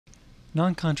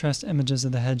Non-contrast images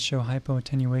of the head show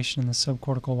hypoattenuation in the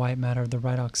subcortical white matter of the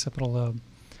right occipital lobe.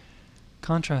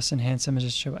 Contrast-enhanced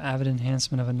images show avid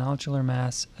enhancement of a nodular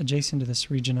mass adjacent to this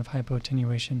region of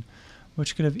hypoattenuation,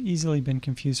 which could have easily been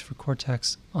confused for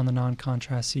cortex on the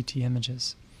non-contrast CT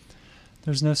images.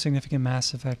 There is no significant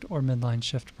mass effect or midline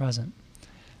shift present.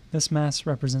 This mass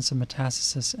represents a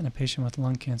metastasis in a patient with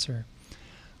lung cancer.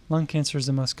 Lung cancer is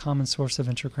the most common source of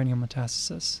intracranial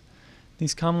metastasis.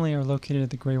 These commonly are located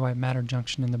at the gray-white matter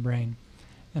junction in the brain,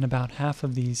 and about half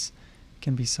of these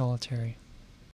can be solitary.